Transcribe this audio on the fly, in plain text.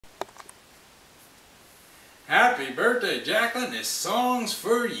Happy birthday, Jacqueline. This song's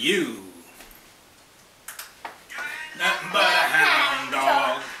for you. Nothing but a hound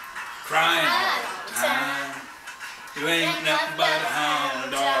dog crying all the time. You ain't nothing but a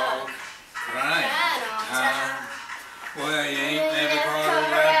hound dog crying all the time. Well, you ain't never caught a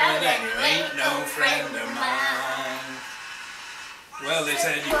rabbit and you ain't no friend of mine. Well, they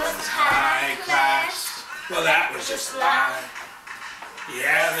said you was high class. Well, that was just a lie.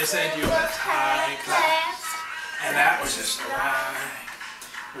 Yeah, they said you was high class, and that was just a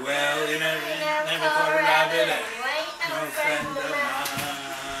lie. Well, you never caught a rabbit and no friend of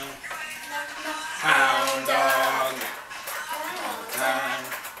mine. Hound dog, all the time.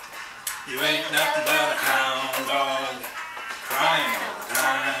 You ain't nothing but a hound dog, crying all the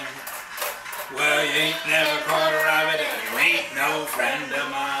time. Well, you ain't never caught a rabbit and you ain't no friend of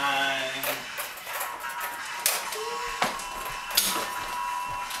mine.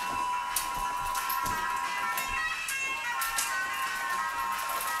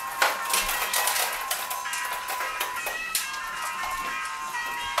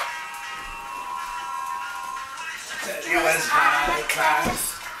 Said you was high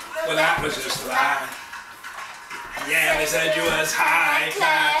class. Well, that was just a lie. Yeah, they said you was high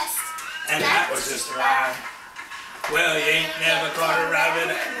class, and that was just a lie. Well, you ain't never caught a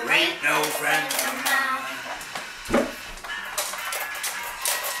rabbit, and you ain't no friend of mine.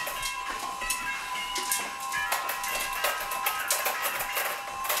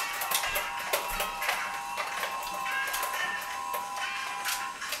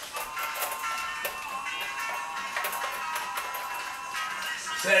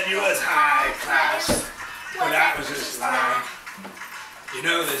 Said you was high class. Well, that was just a lie. You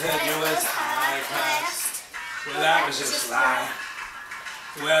know they said you was high class. Well, that was just a lie.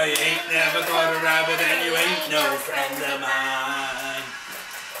 Well, you ain't never caught a rabbit and you ain't no friend of mine.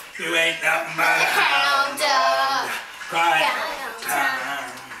 You ain't nothing but a hound dog crying all the time.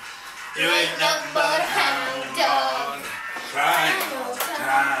 You ain't nothing but a hound dog crying all the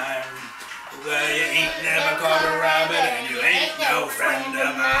time. Well, you ain't never caught a rabbit and you ain't no friend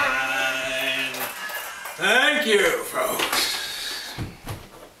of mine. Thank you, folks.